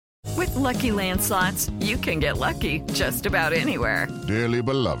With Lucky Land Slots, you can get lucky just about anywhere. Dearly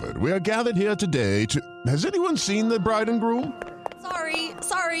beloved, we are gathered here today to... Has anyone seen the bride and groom?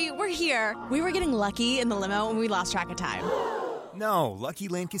 Sorry, we're here. We were getting lucky in the limo and we lost track of time. No, Lucky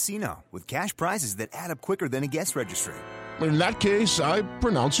Land Casino, with cash prizes that add up quicker than a guest registry. In that case, I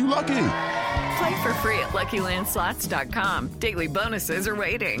pronounce you lucky. Play for free at LuckyLandSlots.com. Daily bonuses are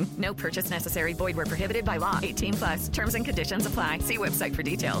waiting. No purchase necessary. Void where prohibited by law. 18+. Terms and conditions apply. See website for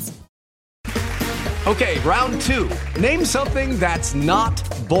details. Okay, round two. Name something that's not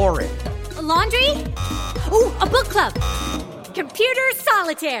boring. A laundry? Ooh, a book club. Computer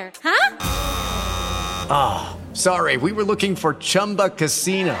solitaire, huh? Ah, sorry, we were looking for Chumba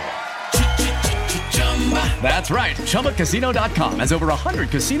Casino. That's right, ChumbaCasino.com has over 100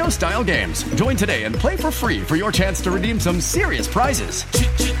 casino-style games. Join today and play for free for your chance to redeem some serious prizes.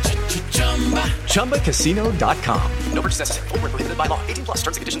 ChumbaCasino.com. No purchase necessary. Void where prohibited by law. 18+. Terms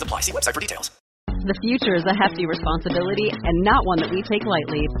and conditions apply. See website for details. The future is a hefty responsibility and not one that we take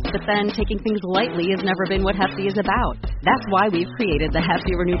lightly. But then taking things lightly has never been what Hefty is about. That's why we've created the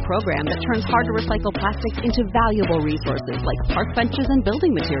Hefty Renew program that turns hard-to-recycle plastics into valuable resources like park benches and building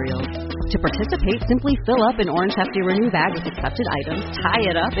materials. To participate, simply fill up an orange Hefty Renew bag with accepted items, tie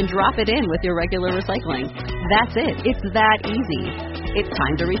it up, and drop it in with your regular recycling. That's it. It's that easy. It's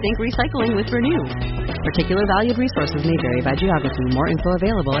time to rethink recycling with Renew. Particular valued resources may vary by geography. More info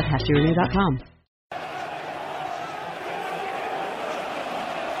available at heftyrenew.com.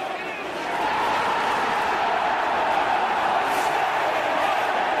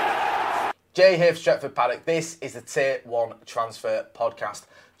 Jay here for Stretford Paddock. This is the Tier 1 Transfer Podcast.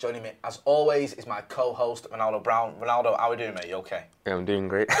 Joining me, as always, is my co-host, Ronaldo Brown. Ronaldo, how are we doing, mate? You okay? Yeah, I'm doing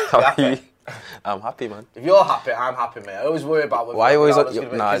great. How are you? I'm happy, man. If you're happy, I'm happy, mate. I always worry about... Why always...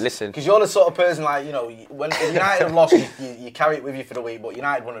 listen. Because you're the sort of person, like, you know, when United have lost, you carry it with you for the week, but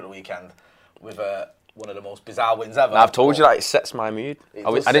United won at the weekend with one of the most bizarre wins ever. I've told you that it sets my mood.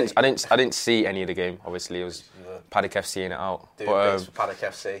 I didn't see any of the game, obviously. It was Paddock FC in it out. Doing bits for Paddock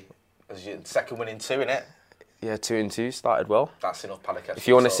FC. As your second win in 2, innit? Yeah, 2-2 started well. That's enough Paddock FC. If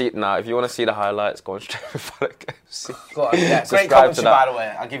you want to see the highlights, go on straight with Paddock FC. Go on, yeah, great commentary, by the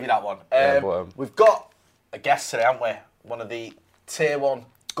way. I'll give you that one. We've got a guest today, haven't we? One of the Tier 1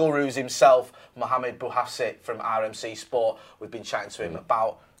 gurus himself, Mohamed Bouhafsi from RMC Sport. We've been chatting to him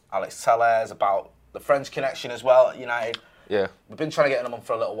about Alex Telles, about the French connection as well at United. Yeah. We've been trying to get him on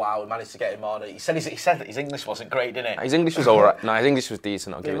for a little while. We managed to get him on. He said that his English wasn't great, didn't it? His English was all right. No, his English was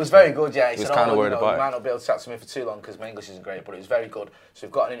decent. It was very good, yeah. He was kind of worried about it. You might not be able to chat to me for too long because my English isn't great, but it was very good. So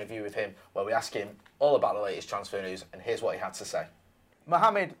we've got an interview with him where we ask him all about the latest transfer news, and here's what he had to say.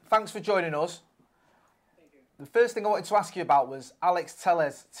 Mohamed, thanks for joining us. Thank you. The first thing I wanted to ask you about was Alex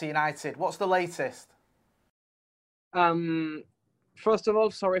Telles to United. What's the latest? First of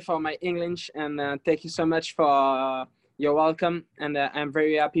all, sorry for my English, and thank you so much for... You're welcome, and I'm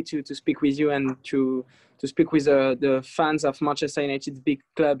very happy to speak with you and to speak with the fans of Manchester United's big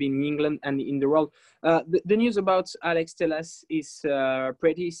club in England and in the world. The news about Alex Telles is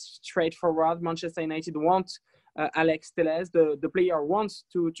pretty straightforward. Manchester United wants Alex Telles. The player wants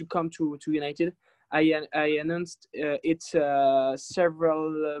to come to United. I announced it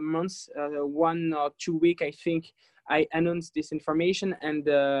several months, 1 or 2 weeks, I think. I announced this information, and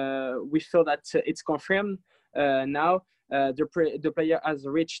we feel that it's confirmed. Now the player has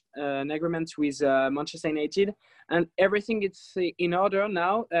reached an agreement with Manchester United, and everything is in order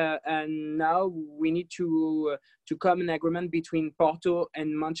now. And now we need to come an agreement between Porto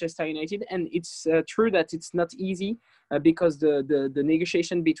and Manchester United. And it's true that it's not easy because the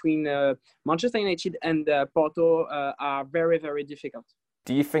negotiation between Manchester United and Porto are very, very difficult.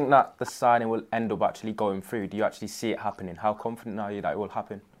 Do you think that the signing will end up actually going through? Do you actually see it happening? How confident are you that it will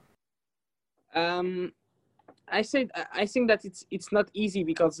happen? I think that it's not easy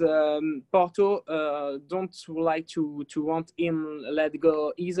because Porto don't like to want him let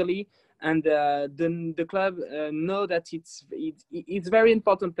go easily, and the club know that it's very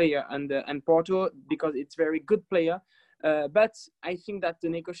important player and Porto because it's very good player. But I think that the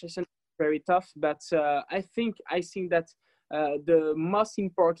negotiation is very tough. But I think that the most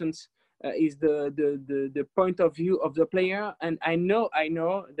important is the point of view of the player, and I know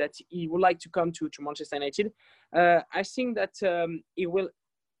that he would like to come to Manchester United. I think that he will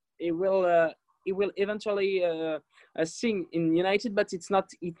eventually sing in United, but it's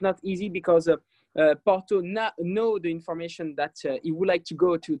not easy because Porto know the information that he would like to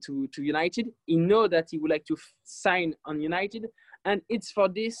go to United. He know that he would like to sign on United, and it's for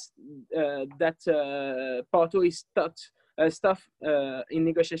this that Porto is stuff in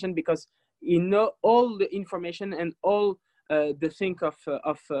negotiation because he know all the information and all the think of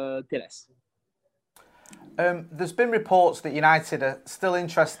Telles. There's been reports that United are still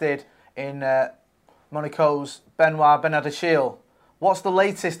interested in Monaco's Benoit Bernardashil. What's the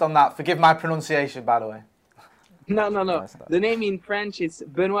latest on that? Forgive my pronunciation, by the way. No. The name in French is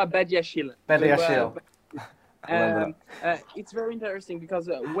Benoit Badiachil. Badiachil. It's very interesting because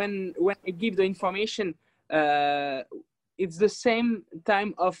when I give the information, it's the same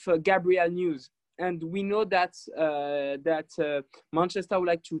time of Gabriel news, and we know that Manchester would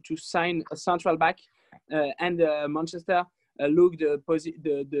like to sign a central back, and Manchester looked the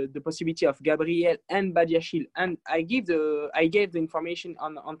possibility of Gabriel and Badiachil, and I gave the information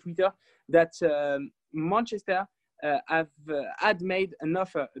on Twitter that Manchester had made an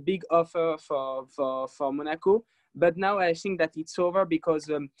offer, a big offer for Monaco, but now I think that it's over because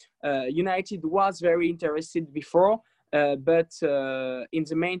United was very interested before, but in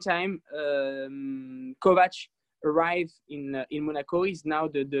the meantime, Kovac arrived in Monaco. He's now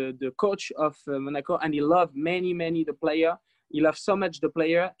the coach of Monaco, and he loved many the player. He loved so much the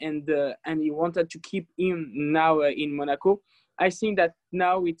player, and he wanted to keep him now in Monaco. I think that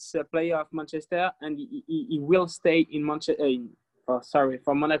now it's a player of Manchester, and he will stay in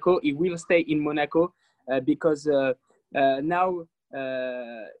for Monaco. He will stay in Monaco because now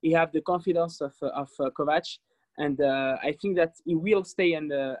he have the confidence of Kovac, and I think that he will stay in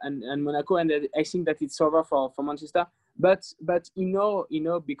Monaco, and I think that it's over for Manchester. But you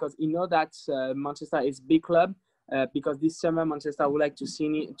know because you know that Manchester is big club. Because this summer Manchester would like to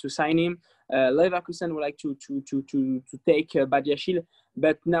sign him. Leverkusen would like to take Badiachil,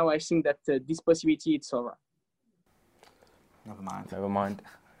 but now I think that this possibility it's over. Never mind.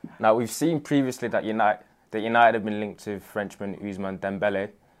 Now we've seen previously that United have been linked to Frenchman Ousmane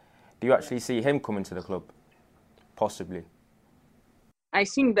Dembele. Do you actually see him coming to the club? Possibly. I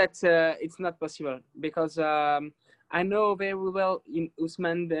think that it's not possible because I know very well in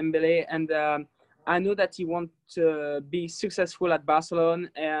Ousmane Dembele, and I know that he wants to be successful at Barcelona,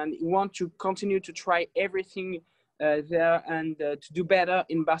 and he wants to continue to try everything there and to do better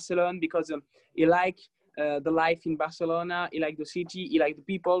in Barcelona because he likes the life in Barcelona, he likes the city, he likes the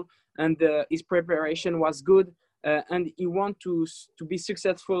people, and his preparation was good, and he wants to be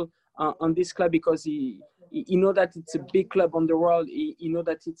successful on this club because he know that it's a big club on the world. He know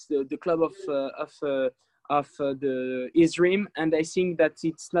that it's the club of his dream, and I think that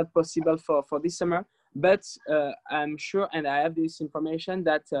it's not possible for this summer. But I'm sure, and I have this information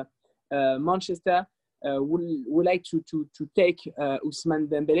that Manchester would like to take Ousmane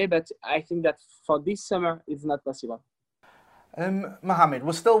Dembele, but I think that for this summer it's not possible. Mohamed,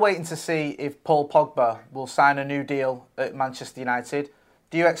 we're still waiting to see if Paul Pogba will sign a new deal at Manchester United.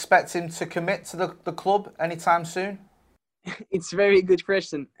 Do you expect him to commit to the club anytime soon? It's a very good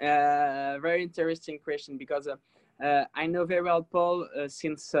question, very interesting question, because I know very well Paul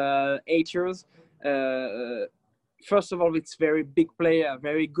since 8 years. First of all, it's very big player,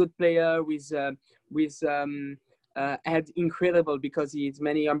 very good player with head incredible because he's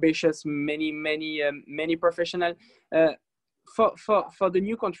many ambitious, many professional. For the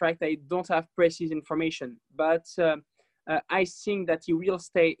new contract, I don't have precise information, but I think that he will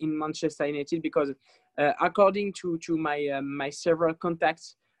stay in Manchester United because according to my several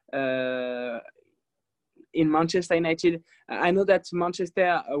contacts in Manchester United, I know that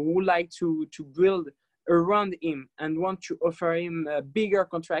Manchester would like to build around him and want to offer him a bigger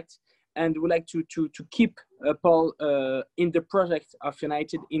contract and would like to keep Paul in the project of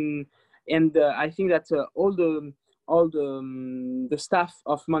United. I think that all the staff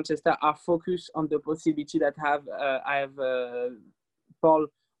of Manchester are focused on the possibility that I have Paul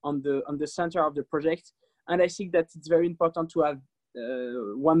on the center of the project, and I think that it's very important to have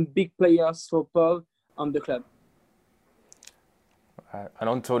one big player for Paul on the club. And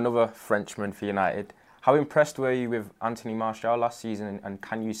on to another Frenchman for United. How impressed were you with Anthony Martial last season, and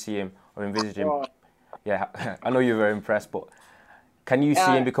can you see him or envisage him? Yeah, I know you're very impressed, but can you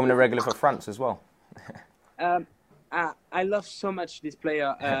see him becoming a regular for France as well? I love so much this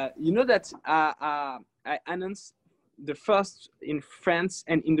player. You know that I announced the first in France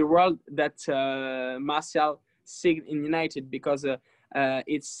and in the world that Martial signed in United because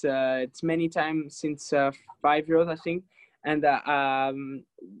it's many times since 5 years, I think, and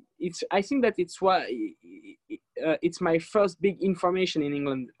I think that it's my first big information in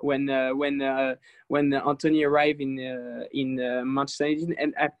England when Anthony arrived in Manchester United,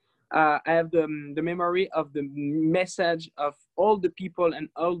 and I have the memory of the message of all the people and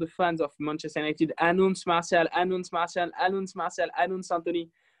all the fans of Manchester United. Announce Martial, announce Martial, announce Martial, announce Anthony,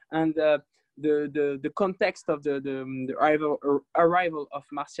 and the context of the arrival of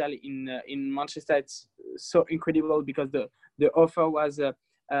Martial in Manchester, it's so incredible because the offer was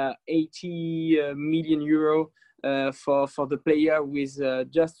 80 million euro for the player with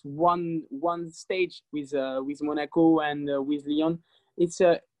just one stage with Monaco and with Lyon. It's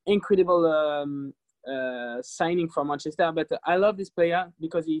an incredible signing for Manchester, but I love this player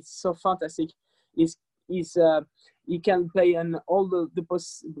because he's so fantastic. He can play in all the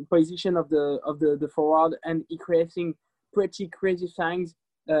position of the forward, and he creating pretty crazy things.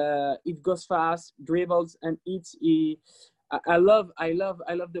 It goes fast, dribbles, and it's. I love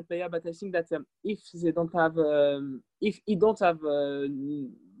the player, but I think that if he don't have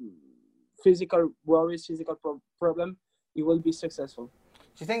physical worries, physical problem, he will be successful.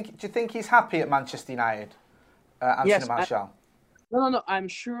 Do you think he's happy at Manchester United, Anthony Martial? No. I'm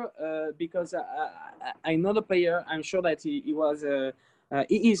sure because I know the player. I'm sure that he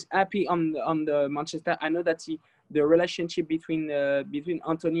is happy on the Manchester. I know that the relationship between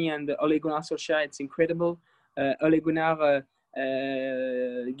Anthony and Ole Gunnar Solskjaer, it's incredible. Ole Gunnar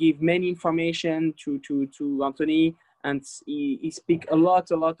give many information to Anthony, and he speak a lot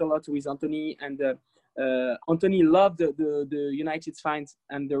with Anthony, and Anthony loved the United fans,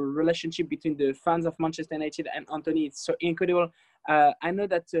 and the relationship between the fans of Manchester United and Anthony, it's so incredible. I know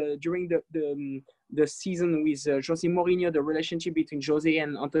that during the season with Jose Mourinho, the relationship between Jose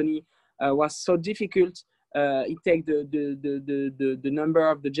and Anthony was so difficult. He take the number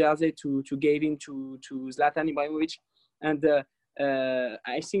of the jersey to give him to Zlatan Ibrahimovic, and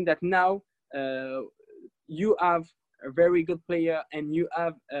I think that now you have a very good player and you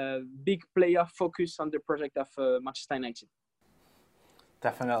have a big player focus on the project of Manchester United.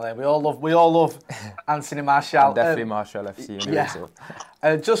 Definitely, we all love Anthony Martial. Definitely Martial FC. Yeah.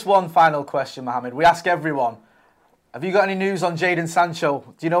 Just one final question, Mohamed. We ask everyone: have you got any news on Jadon Sancho?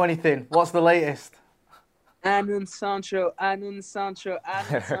 Do you know anything? What's the latest? Anun Sancho. I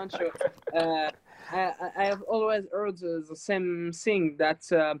have always heard the same thing, that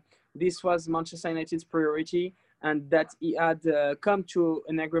this was Manchester United's priority, and that he had come to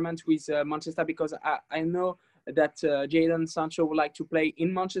an agreement with Manchester, because I know that Jadon Sancho would like to play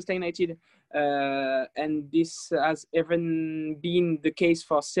in Manchester United, and this has even been the case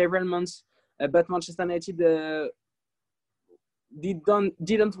for several months. But Manchester United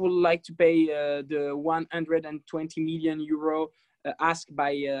didn't would like to pay the 120 million euro asked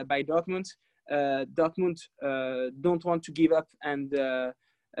by Dortmund. Dortmund don't want to give up, and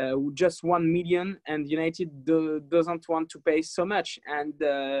just 1 million, and United doesn't want to pay so much, and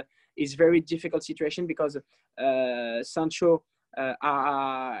it's very difficult situation because Sancho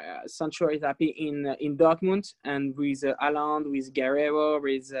is happy in Dortmund, and with Haaland, with Guerrero,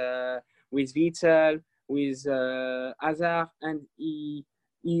 with Witsel, with Hazard, and he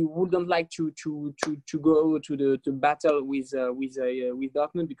wouldn't like to go to battle with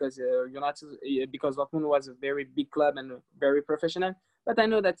Dortmund because Dortmund was a very big club and very professional. But I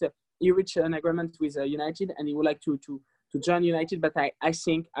know that he reached an agreement with United, and he would like to join United. But I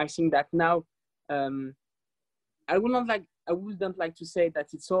think that now I wouldn't like to say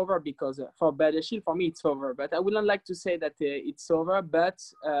that it's over, because for Badiashile, for me it's over. But I wouldn't like to say that it's over. But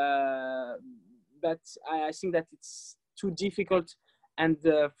I think that it's too difficult. And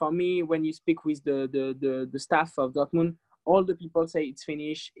for me, when you speak with the staff of Dortmund, all the people say it's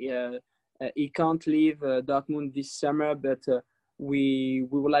finished. He can't leave Dortmund this summer, but we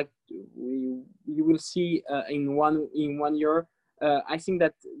would like you will see in one year. I think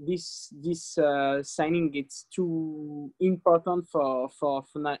that this signing, it's too important for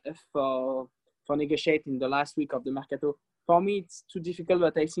negotiating the last week of the Mercato. For me, it's too difficult,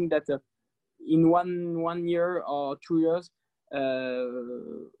 but I think that in one year or 2 years,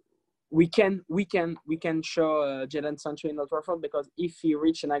 we can show Jadon Sancho in Old Trafford, because if he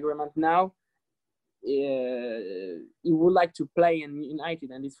reach an agreement now, he would like to play in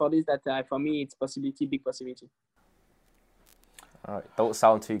United, and it's for this that for me it's big possibility. All right, don't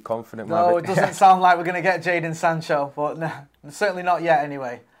sound too confident. No, it doesn't sound like we're going to get Jadon Sancho, but no, certainly not yet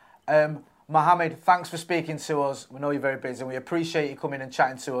anyway. Mohamed, thanks for speaking to us. We know you're very busy, and we appreciate you coming and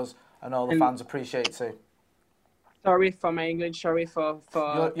chatting to us, and all the fans appreciate it too. Sorry for my English. Sorry for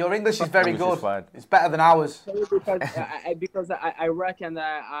your English is very good. It's better than ours. Sorry because I work, and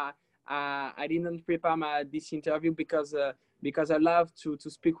I didn't prepare this interview because I love to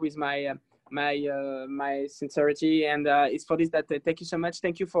speak with my sincerity, and it's for this that thank you so much.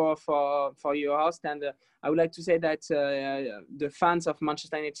 Thank you for your host, and I would like to say that the fans of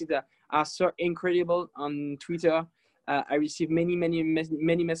Manchester United are so incredible on Twitter. I receive many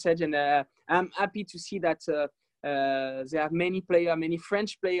messages, and I'm happy to see that They have many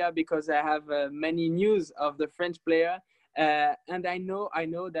French player, because I have many news of the French player. And I know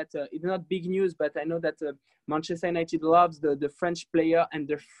that it's not big news, but I know that Manchester United loves the French player and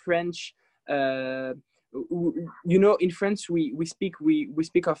the French. In France we speak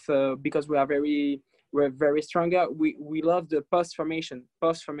of because we're very stronger. We love the post formation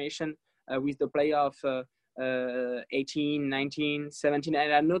with the player of 18, 19, 17,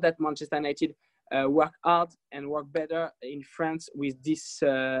 and I know that Manchester United work hard and work better in France with this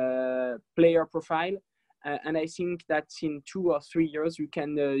player profile. And I think that in 2 or 3 years we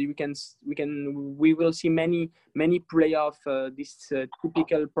will see many players of this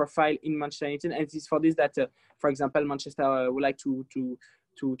typical profile in Manchester United. And it's for this that, for example, Manchester would like to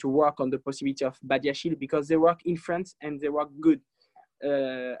work on the possibility of Badiashile, because they work in France and they work good.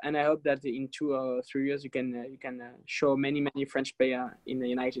 And I hope that in 2 or 3 years you can show many French players in the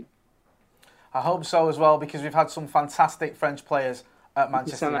United. I hope so as well, because we've had some fantastic French players at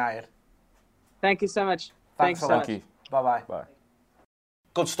Manchester United. Thank you so much. Thanks a lot. Bye-bye. Bye.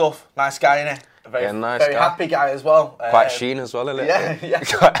 Good stuff. Nice guy, innit? Very happy guy as well. Quite sheen as well, isn't it? Yeah.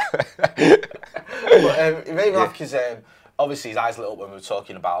 But, it made me laugh because obviously his eyes lit up when we were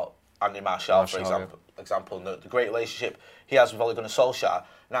talking about Anthony Martial, for example, and the great relationship he has with Ole Gunnar Solskjaer.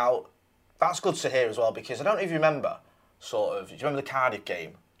 Now, that's good to hear as well, because I don't know if you remember, do you remember the Cardiff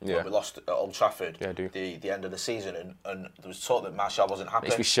game? Yeah. Where we lost at Old Trafford, yeah, I do. The end of the season, and there was talk that Martial wasn't happy.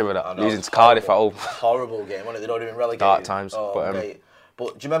 Makes me shiver that losing to Cardiff at home. Horrible game, wasn't it? They'd already been relegated. Dark times. But do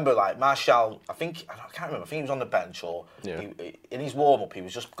you remember, like, Martial, I can't remember, I think he was on the bench, or in his warm-up he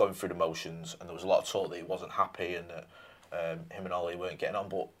was just going through the motions, and there was a lot of talk that he wasn't happy and that him and Ole weren't getting on.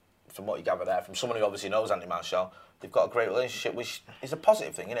 But from what you gather there, from someone who obviously knows Anthony Martial, they've got a great relationship, which is a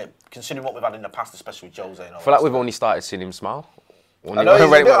positive thing, isn't it? Considering what we've had in the past, especially with Jose and all. I feel like we've only started seeing him smile. I know he's a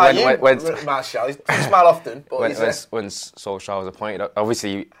bit like you, Martial. He doesn't smile often. But when Solskjaer was appointed,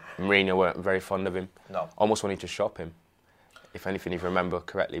 obviously Mourinho weren't very fond of him. No. Almost wanted to shop him, if anything, if you remember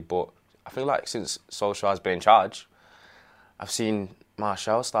correctly. But I feel like since Solskjaer's been in charge, I've seen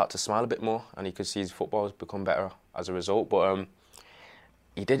Martial start to smile a bit more, and you could see his football has become better as a result. But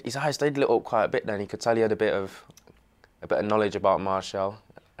his eyes did lit up quite a bit then. You could tell he had a bit of knowledge about Martial,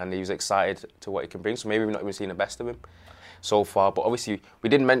 and he was excited to what he can bring. So maybe we've not even seen the best of him so far. But obviously we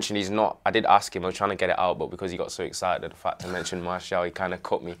didn't mention he's not. I did ask him, I was trying to get it out, but because he got so excited at the fact I mentioned Martial, he kind of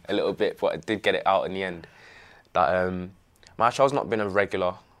cut me a little bit, but I did get it out in the end. That Martial's not been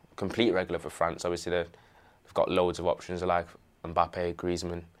a complete regular for France. Obviously they've got loads of options like Mbappe,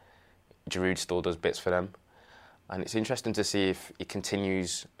 Griezmann, Giroud still does bits for them. And it's interesting to see if he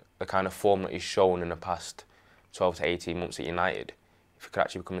continues the kind of form that he's shown in the past 12 to 18 months at United, if he could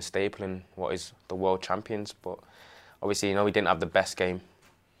actually become a staple in what is the world champions. But obviously, he didn't have the best game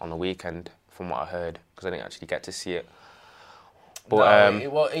on the weekend, from what I heard, because I didn't actually get to see it. But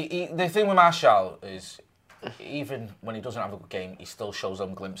the thing with Martial is, even when he doesn't have a good game, he still shows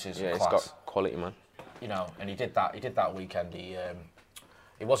them glimpses of class. He's got quality, man. And he did that weekend.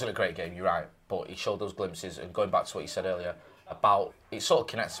 It wasn't a great game, you're right, but he showed those glimpses. And going back to what you said earlier about, it sort of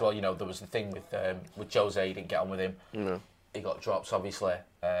connects as well. There was the thing with Jose, he didn't get on with him. No. He got dropped, obviously.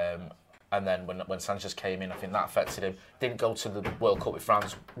 And then when Sanchez came in, I think that affected him. Didn't go to the World Cup with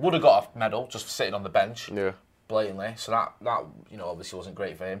France. Would have got a medal just for sitting on the bench, blatantly. So that obviously wasn't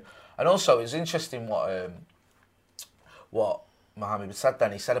great for him. And also, it was interesting what Mohamed said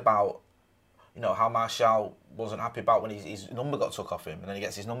then. He said about how Martial wasn't happy about when his number got took off him, and then he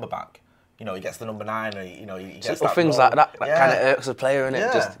gets his number back. He gets the number 9, and he gets that things role. like that kind of irks a player, innit?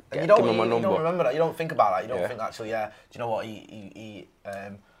 Yeah. Just give him my number. You don't remember that. You don't think about that. You don't think actually, do you know what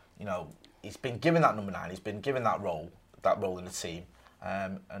he's been given that number 9. He's been given that role in the team,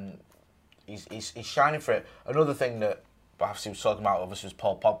 and he's shining for it. Another thing that perhaps he was talking about obviously was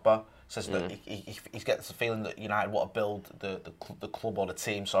Paul Pogba. Says that he gets the feeling that United want to build the club or the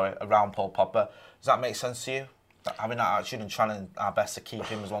team, around Paul Pogba. Does that make sense to you? Having that attitude and trying our best to keep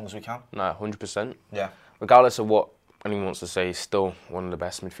him as long as we can? No, 100%. Yeah. Regardless of what anyone wants to say, he's still one of the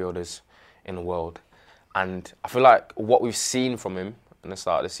best midfielders in the world. And I feel like what we've seen from him in the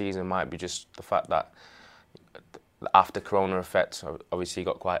start of the season might be just the fact that after Corona effects, obviously he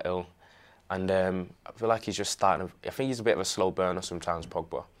got quite ill. And I feel like he's just starting to... I think he's a bit of a slow burner sometimes,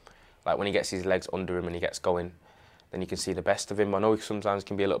 Pogba. Like when he gets his legs under him and he gets going, then you can see the best of him. I know he sometimes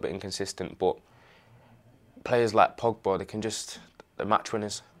can be a little bit inconsistent, but players like Pogba, they're match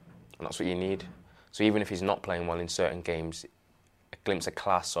winners, and that's what you need. So even if he's not playing well in certain games, a glimpse of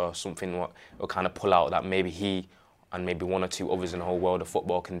class or something will kind of pull out that maybe he and maybe one or two others in the whole world of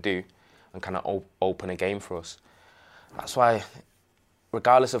football can do, and kind of open a game for us. That's why,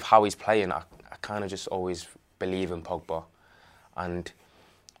 regardless of how he's playing, I kind of just always believe in Pogba, and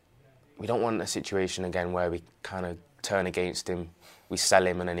we don't want a situation again where we kind of turn against him, we sell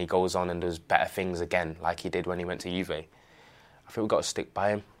him, and then he goes on and does better things again, like he did when he went to Juve. I think we've got to stick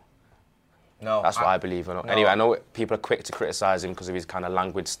by him. No, that's what I believe. Anyway, I know people are quick to criticise him because of his kind of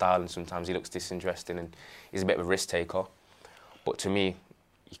languid style, and sometimes he looks disinteresting and he's a bit of a risk taker. But to me,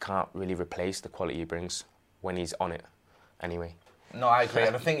 you can't really replace the quality he brings when he's on it. Anyway. No, I agree,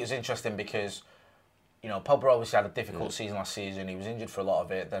 and I think it's interesting because, you know, Pogba obviously had a difficult season last season. He was injured for a lot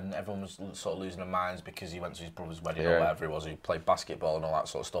of it. Then everyone was sort of losing their minds because he went to his brother's wedding or whatever it was. He played basketball and all that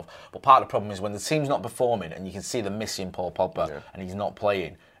sort of stuff. But part of the problem is when the team's not performing and you can see them missing Paul Pogba and he's not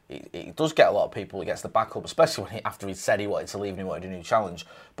playing, it does get a lot of people. It gets the backup, especially when after he said he wanted to leave and he wanted a new challenge.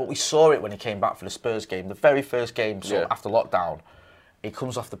 But we saw it when he came back for the Spurs game, the very first game after lockdown. He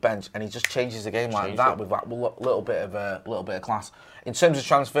comes off the bench and he just changes the game like that with that little bit of class. In terms of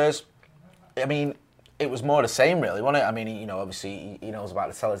transfers, I mean, it was more the same really, wasn't it? I mean, you know, obviously he knows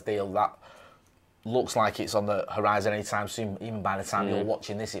about the Tellers deal. That looks like it's on the horizon anytime soon. Even by the time you're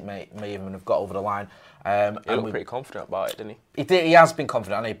watching this, it may even have got over the line. He looked pretty confident about it, didn't he? He did. He has been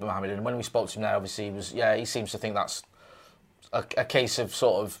confident, hasn't he, Mohamed? And when we spoke to him there, obviously he was. Yeah, he seems to think that's a case of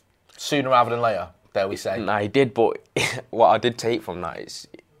sort of sooner rather than later. Dare we say? Nah, he did. But what I did take from that is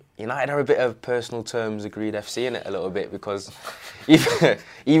United are a bit of personal terms agreed FC in it a little bit, because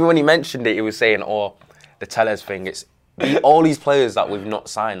even when he mentioned it, he was saying, "Oh, the Tellers thing." It's all these players that we've not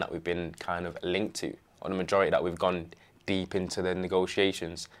signed that we've been kind of linked to, or the majority that we've gone deep into the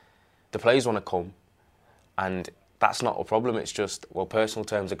negotiations. The players want to come. And that's not a problem. It's just, well, personal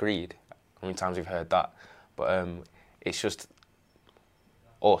terms agreed. How many times we've heard that? But it's just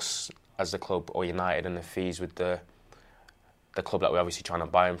us as the club, or United, and the fees with the club that we're obviously trying to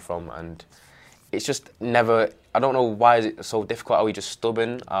buy him from. And it's just never... I don't know why is it so difficult. Are we just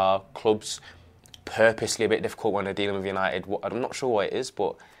stubborn? Are clubs purposely a bit difficult when they're dealing with United? I'm not sure what it is,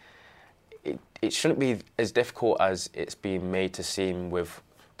 but it shouldn't be as difficult as it's being made to seem with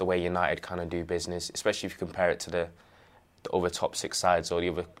the way United kind of do business, especially if you compare it to the other top six sides or the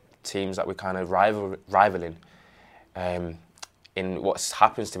other teams that we're kind of rivaling in what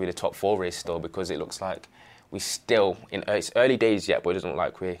happens to be the top four race still, because it looks like we still, it's early days yet, but it doesn't look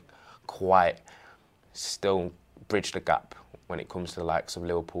like we quite still bridge the gap when it comes to the likes of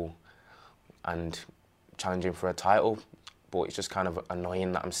Liverpool and challenging for a title. But it's just kind of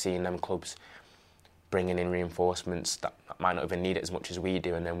annoying that I'm seeing them clubs bringing in reinforcements that might not even need it as much as we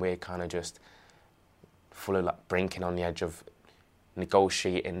do, and then we're kind of just full of like brinking on the edge of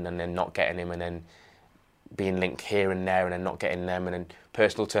negotiating and then not getting him, and then being linked here and there and then not getting them, and then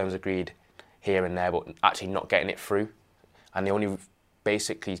personal terms agreed here and there but actually not getting it through. And the only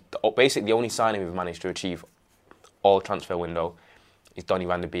basically the only signing we've managed to achieve all transfer window is Donny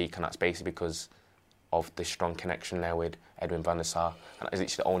van der Beek, and that's basically because of the strong connection there with Edwin van der Sar, and that is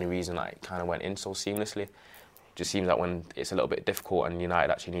literally the only reason that it kind of went in so seamlessly. It just seems that when it's a little bit difficult and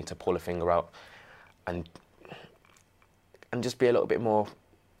United actually need to pull a finger out and just be a little bit more,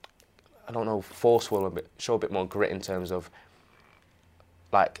 I don't know, forceful, show a bit more grit in terms of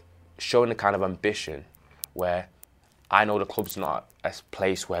like showing the kind of ambition where I know the club's not a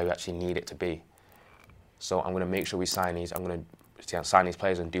place where we actually need it to be. So I'm going to make sure we sign these. I'm going to sign these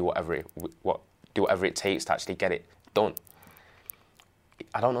players and do whatever it takes to actually get it done.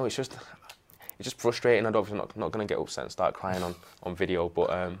 I don't know. It's just frustrating. I'm not going to get upset and start crying on video,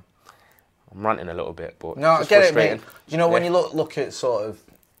 but I'm ranting a little bit. But no, I get it, mate. You know, when you look at sort of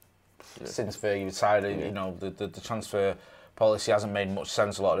since Fergie retired, you know, the transfer policy hasn't made much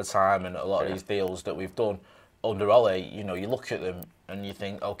sense a lot of the time, and a lot of these deals that we've done under Ole, you know, you look at them and you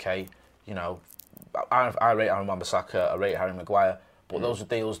think, okay, you know, I rate Aaron Wan-Bissaka, I rate Harry Maguire, but those are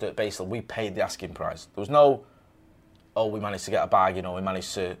deals that basically we paid the asking price. There was no, oh, we managed to get a bargain, or we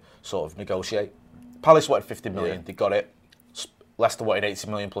managed to sort of negotiate. Palace wanted 50 million, they got it. Leicester wanted 80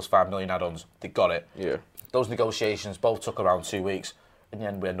 million plus 5 million add-ons, they got it. Yeah. Those negotiations both took around 2 weeks. In the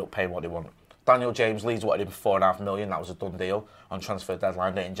end, we ended up paying what they want. Daniel James, Leeds wanted him for £4.5 million. That was a done deal on transfer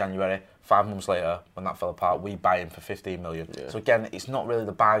deadline day in January. 5 months later, when that fell apart, we buy him for 15 million. Yeah. So again, it's not really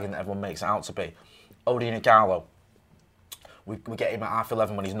the bargain that everyone makes it out to be. Odion Ighalo, we get him at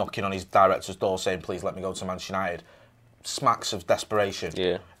 11:30 when he's knocking on his director's door saying, please let me go to Manchester United. Smacks of desperation.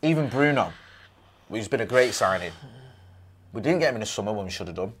 Yeah. Even Bruno, who's been a great signing, we didn't get him in the summer when we should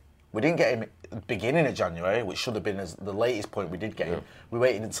have done. We didn't get him at the beginning of January, which should have been as the latest point we did get him. We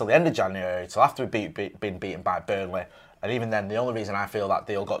waited until the end of January, till after we'd been beaten by Burnley. And even then, the only reason I feel that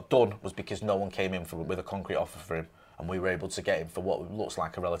deal got done was because no one came in with a concrete offer for him. And we were able to get him for what looks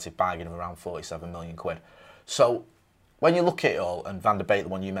like a relative bargain of around 47 million quid. So when you look at it all, and Van der Beek, the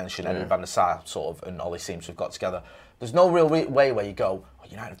one you mentioned, Edwin van der Sar, sort of, and Ollie seems to have got together, there's no real way where you go, oh,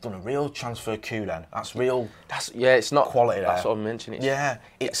 United have done a real transfer coup then. That's real. It's not quality. That's what I'm mentioning.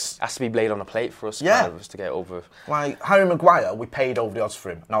 It has to be laid on a plate for us, kind of, to get over. Like Harry Maguire, we paid over the odds for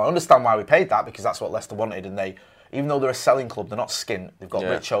him. Now I understand why we paid that, because that's what Leicester wanted, and they, even though they're a selling club, they're not skint. They've got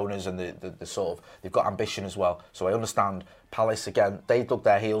rich owners, and the sort of, they've got ambition as well. So I understand. Palace again, they dug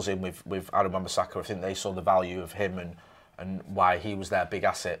their heels in with Aaron Wan-Bissaka. I think they saw the value of him and why he was their big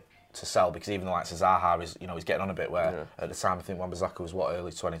asset to sell, because even the likes of Zaha is, he's getting on a bit, where at the time I think Wan-Bissaka was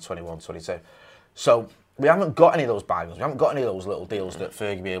early 2021, 22. So we haven't got any of those bargains. We haven't got any of those little deals that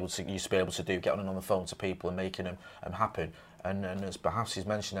Fergie used to be able to do, getting on the phone to people and making them happen. And as perhaps he's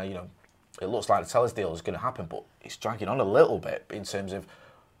mentioned there, it looks like the Tellers deal is going to happen, but it's dragging on a little bit in terms of,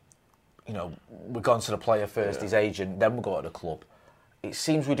 we've gone to the player first, his agent, then we'll go to the club. It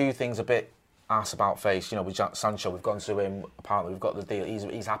seems we do things a bit arse about face. With Sancho, we've gone to him, apparently we've got the deal,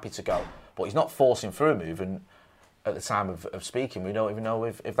 he's happy to go, but he's not forcing through a move, and at the time of speaking, we don't even know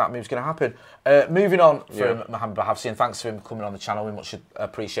if that move's going to happen. Moving on from Mohamed Bouhafsi, and thanks for him coming on the channel, we much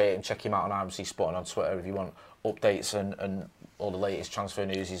appreciate it, and check him out on RMC Sport and on Twitter if you want updates and all the latest transfer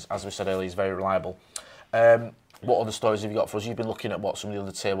news. As we said earlier, he's very reliable. What other stories have you got for us? You've been looking at what some of the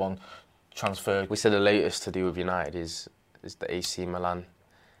other Tier 1 transfer... We said the latest to do with United is the AC Milan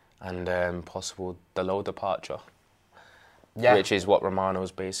and possible Dalot departure, which is what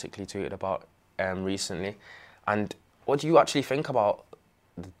Romano's basically tweeted about recently. And what do you actually think about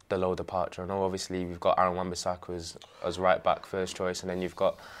the Dalot departure? I know obviously we've got Aaron Wan-Bissaka as right back first choice, and then you've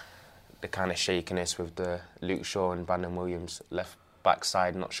got the kind of shakiness with the Luke Shaw and Brandon Williams left back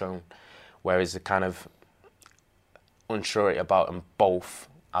side not shown, whereas the kind of unsurety about them both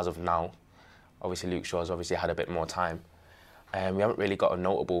as of now. Obviously Luke Shaw's obviously had a bit more time. We haven't really got a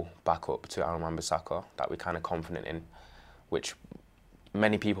notable backup to Aaron Wan-Bissaka that we're kind of confident in, which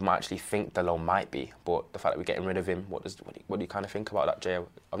many people might actually think Dalot might be, but the fact that we're getting rid of him, what do you kind of think about that, Jay?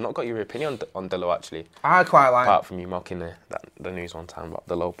 I've not got your opinion on Dalot actually. I quite like. Apart from you mocking the news one time about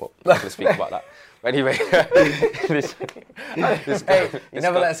Dalot, but I'm not going to speak about that. But anyway, you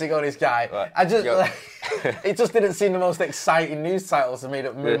never let us go, this guy. Right. It just didn't seem the most exciting news title to me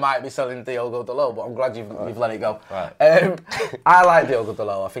that we might be selling Diogo Dalot, but I'm glad you've let it go. Right. I like Diogo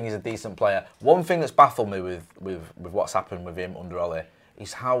Dalot. I think he's a decent player. One thing that's baffled me with what's happened with him under Ole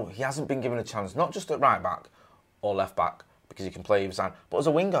is how he hasn't been given a chance, not just at right back or left back, because he can play either side, but as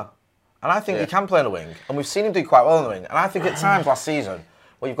a winger. And I think he can play on the wing, and we've seen him do quite well on the wing. And I think at times last season,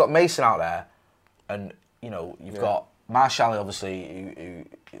 where you've got Mason out there, and you've got Martial, obviously,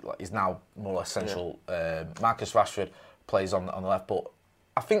 who is now more or less central. Marcus Rashford plays on the left, but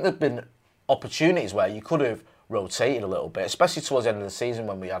I think there've been opportunities where you could have rotated a little bit, especially towards the end of the season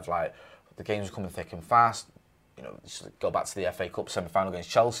when we had the games were coming thick and fast. Just go back to the FA Cup semi-final against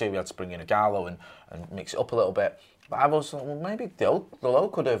Chelsea, we had to bring in Ighalo and mix it up a little bit. But I was maybe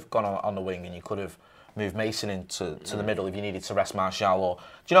Dalot could have gone on the wing, and you could have moved Mason into the middle if you needed to rest Martial. Or do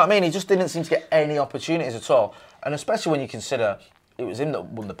you know what I mean? He just didn't seem to get any opportunities at all, and especially when you consider it was him that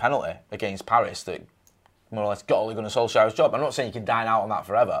won the penalty against Paris that more or less got Ole Gunnar Solskjaer's job. I'm not saying you can dine out on that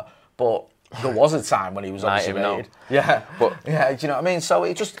forever, but there was a time when he was obviously made. Yeah, do you know what I mean? So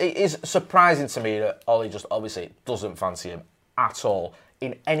it is surprising to me that Ole just obviously doesn't fancy him at all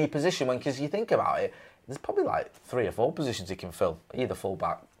in any position. Because you think about it, there's probably 3 or 4 positions he can fill, either full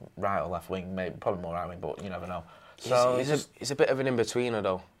back, right or left wing, maybe probably more right wing, but you never know. So he's a bit of an in-betweener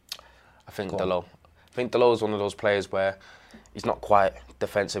though. I think Dalot. I think Dalot is one of those players where he's not quite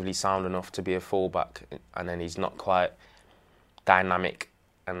defensively sound enough to be a full back, and then he's not quite dynamic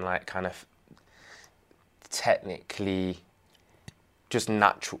and kind of technically just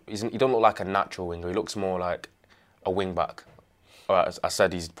natural. He don't look like a natural winger. He looks more like a wing back. Or as I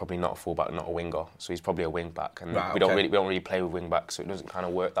said, he's probably not a full back, not a winger. So he's probably a wing back, and we don't really play with wing backs, so it doesn't kind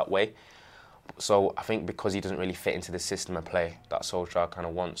of work that way. So I think because he doesn't really fit into the system of play that Solskjaer kind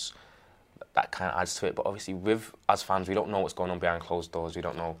of wants, that kind of adds to it. But obviously, as fans, we don't know what's going on behind closed doors. We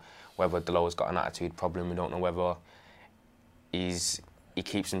don't know whether Dalot's got an attitude problem. We don't know whether he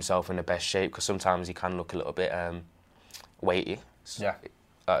keeps himself in the best shape, because sometimes he can look a little bit weighty, if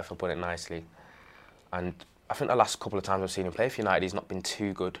I put it nicely. And I think the last couple of times I've seen him play for United, he's not been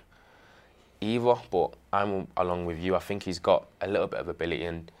too good either. But I'm along with you. I think he's got a little bit of ability,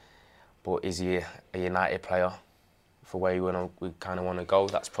 but is he a United player for where we kind of want to go?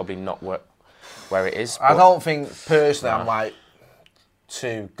 That's probably not where it is. I don't think personally I'm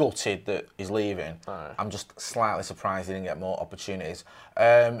too gutted that he's leaving. I'm just slightly surprised he didn't get more opportunities.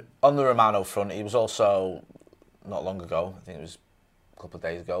 On the Romano front, he was also not long ago, I think it was a couple of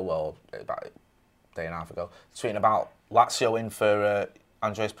days ago, well, about a day and a half ago, tweeting about Lazio in for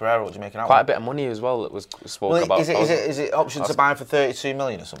Andres Pereira. What do you make it out? Quite a bit of money as well that was spoke about. Is it option to buy for 32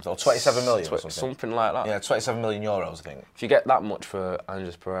 million or something, or 27 million or something? Something like that. Yeah, 27 million euros, I think. If you get that much for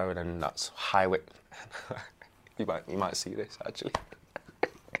Andres Pereira, then that's highway. you might see this actually.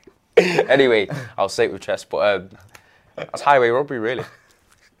 Anyway, I'll say it with chest, but that's highway robbery, really.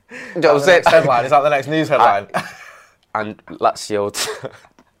 You know what I'm saying? Headline? Is that the next news headline? And Lazio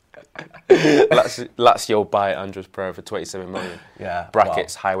buy Andres Pereira for 27 million. Yeah.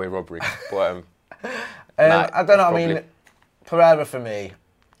 Brackets, highway robbery. But, I don't know, I mean, Pereira for me,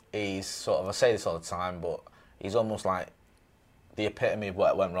 he's sort of, I say this all the time, but he's almost like the epitome of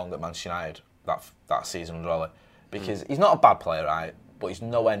what went wrong at Manchester United that season under Ole. Because he's not a bad player, right? But he's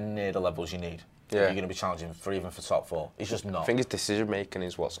nowhere near the levels you need. Yeah. You're going to be challenging even for top 4. He's just not. I think his decision making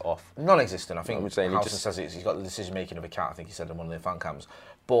is what's off. Non-existent. I think Housen says he's got the decision making of a cat. I think he said in one of the fan cams.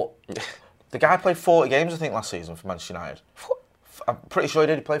 But the guy played 40 games, I think, last season for Manchester United. I'm pretty sure he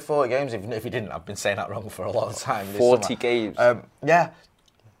did. He played 40 games. Even if he didn't, I've been saying that wrong for a lot of time. 40 games. Yeah.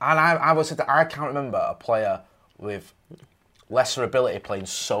 And I would say that I can't remember a player with lesser ability playing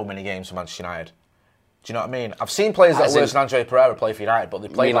so many games for Manchester United. Do you know what I mean? I've seen players that are worse than Andres Pereira play for United, but they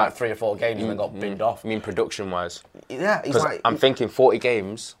played like 3 or 4 games and then got binned off. I mean production-wise? Yeah, he's like... I'm thinking 40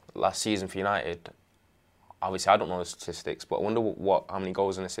 games last season for United. Obviously, I don't know the statistics, but I wonder how many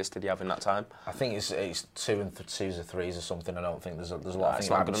goals and assists did he have in that time? I think it's 2 and 2s or 3s or something. I don't think there's a lot. I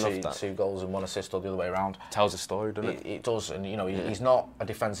think like 2 goals and 1 assist or the other way around. Tells a story, doesn't it? It does, and he's not a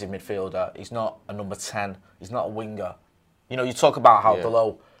defensive midfielder. He's not a number 10. He's not a winger. You talk about how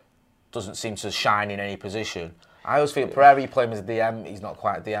Delo doesn't seem to shine in any position. I always feel Pereira, you play him as a DM, he's not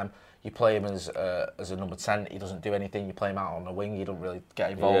quite a DM. You play him as a number 10, he doesn't do anything. You play him out on the wing, he don't really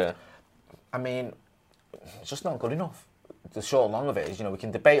get involved. Yeah. I mean, it's just not good enough. The short and long of it is, we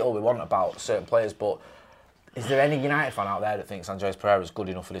can debate all we want about certain players, but is there any United fan out there that thinks Andres Pereira is good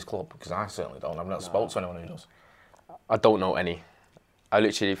enough for this club? Because I certainly don't. I've not spoke to anyone who does. I don't know any. I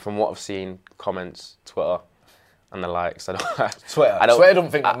literally, from what I've seen, comments, Twitter, and the likes. Twitter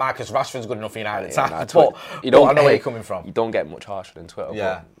don't think that Marcus Rashford's good enough for United. But I know where you're coming from. You don't get much harsher than Twitter.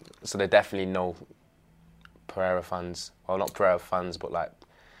 Yeah. So they definitely know Pereira fans. Well, not Pereira fans, but like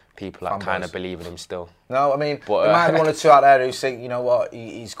people that kind of believe in him still. No, I mean, there might be 1 or 2 out there who think, you know what,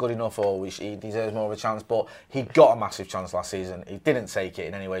 he's good enough or he deserves more of a chance. But he got a massive chance last season. He didn't take it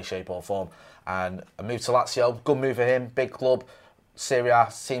in any way, shape or form. And a move to Lazio, good move for him, big club. Serie A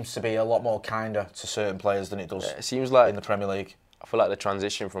seems to be a lot more kinder to certain players than it does it seems like in the Premier League. I feel like the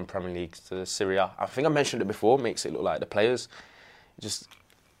transition from Premier League to Serie A, I think I mentioned it before, makes it look like the players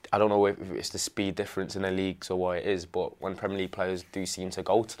I don't know if it's the speed difference in the leagues or what it is, but when Premier League players do seem to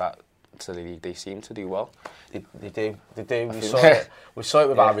go to the league, they seem to do well. They do. We saw it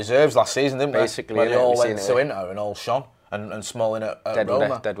with our reserves last season, didn't we? Basically, when they all went to Inter and all shone, and Smalling at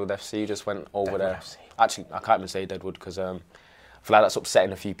Roma. Deadwood FC just went over there. Actually, I can't even say Deadwood because I feel like that's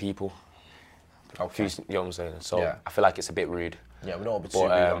upsetting a few people. Okay. You know what I'm saying? So I feel like it's a bit rude. Yeah, we don't want to be too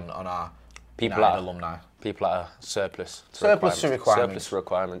rude on our people alumni. People that are surplus to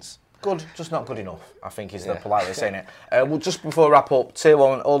requirements. Good, just not good enough, I think is the polite way of saying it. Well, just before we wrap up, Tier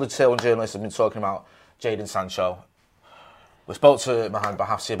 1, all the Tier 1 journalists have been talking about Jadon Sancho. We spoke to Mohamed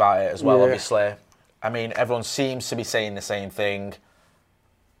Bouhafsi about it as well, obviously. I mean, everyone seems to be saying the same thing.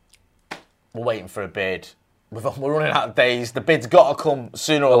 We're waiting for a bid. We're running out of days. The bid's got to come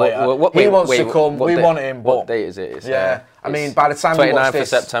sooner or later. He wants to come. We want him. What date is it? I mean, by the time we watch this,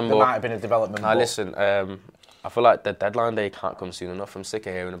 September. there might have been a development. Listen, I feel like the deadline day can't come soon enough. I'm sick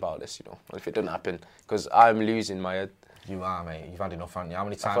of hearing about this, if it doesn't happen. Because I'm losing my head. You are, mate. You've had enough, haven't you? How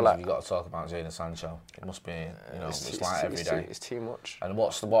many times have you got to talk about Jadon Sancho? It must be, it's like every day. It's too much. And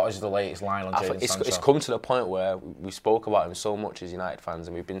what is the latest line on Jadon Sancho? It's come to the point where we spoke about him so much as United fans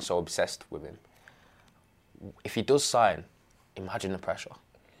and we've been so obsessed with him. If he does sign, imagine the pressure.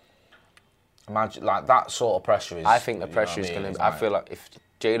 Imagine, like, that sort of pressure is... I think the pressure is going to... I feel like if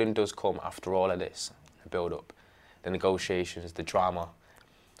Jadon does come after all of this, the build-up, the negotiations, the drama,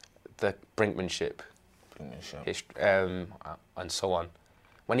 the brinkmanship, and so on,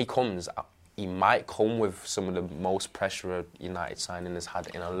 when he comes, he might come with some of the most pressure a United signing has had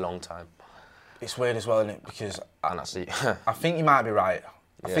in a long time. It's weird as well, isn't it? Because I think you might be right.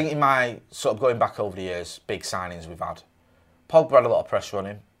 I think in my sort of going back over the years, big signings we've had, Pogba had a lot of pressure on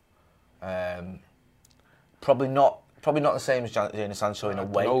him. Probably not the same as Jadon Sancho in a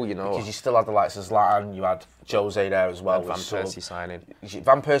way, because you still had the likes of Zlatan, you had Jose there as well. Van Persie signing.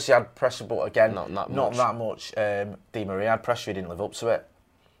 Van Persie had pressure, but again, not that much. Di Maria had pressure, he didn't live up to it.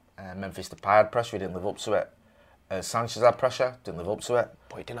 Memphis Depay had pressure, he didn't live up to it. Sanchez had pressure, didn't live up to it.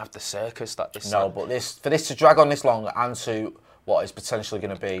 But he didn't have the circus that this. No, but for this to drag on this long and to what is potentially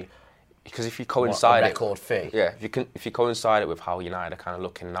going to be, because if you coincide a record fee, yeah, if you coincide it with how United are kind of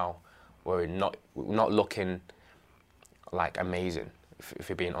looking now, we're not looking like amazing. If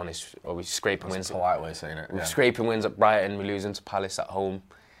you're being honest, or we're scraping wins. That's a polite way of saying it. We're scraping wins at Brighton, we're losing to Palace at home.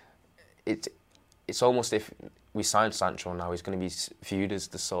 It's almost if we signed Sancho now, he's going to be viewed as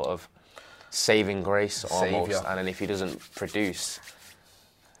the sort of saving grace almost. Saviour. And then if he doesn't produce,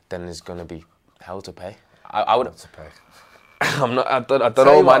 then there's going to be hell to pay. I would have to pay. I don't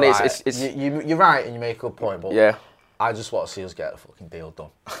know, man. Right. You're right, and you make a good point. But yeah, I just want to see us get a fucking deal done.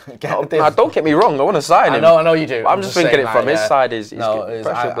 Don't get me wrong. I want to sign him. I know you do. I'm just thinking it from his side.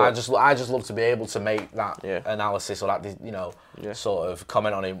 I just love to be able to make that analysis or that sort of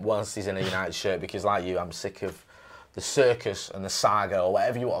comment on him once he's in a United shirt. Because like you, I'm sick of the circus and the saga or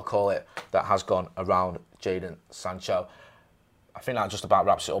whatever you want to call it that has gone around Jadon Sancho. I think that just about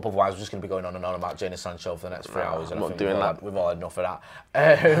wraps it up. Otherwise, we're just going to be going on and on about Jadon Sancho for the next 3 hours. I'm not doing that. We've all had enough of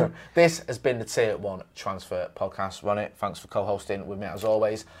that. This has been the Tier 1 Transfer Podcast. Ronnie, thanks for co-hosting with me as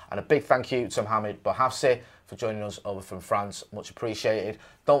always. And a big thank you to Mohamed Bouhafsi for joining us over from France. Much appreciated.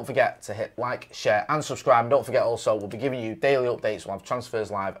 Don't forget to hit like, share and subscribe. And don't forget also, we'll be giving you daily updates. We'll have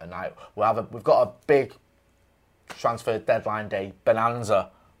transfers live at night. We've got a big transfer deadline day bonanza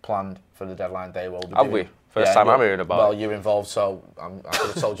planned for the deadline day. Have we? First time I'm hearing about it. Well, you're involved, so I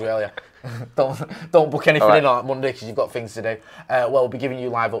could have told you earlier. Don't book anything in on Monday because you've got things to do. We'll be giving you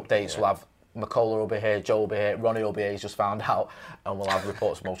live updates. We'll have McCullough will be here, Joe will be here, Ronnie will be here, he's just found out, and we'll have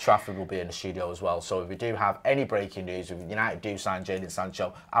reports from Old Trafford will be in the studio as well. So if we do have any breaking news, if United do sign Jadon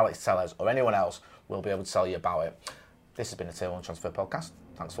Sancho, Alex Telles or anyone else, we'll be able to tell you about it. This has been the Tier 1 Transfer Podcast.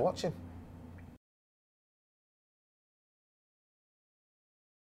 Thanks for watching.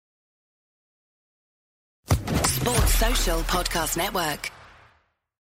 Sports Social Podcast Network.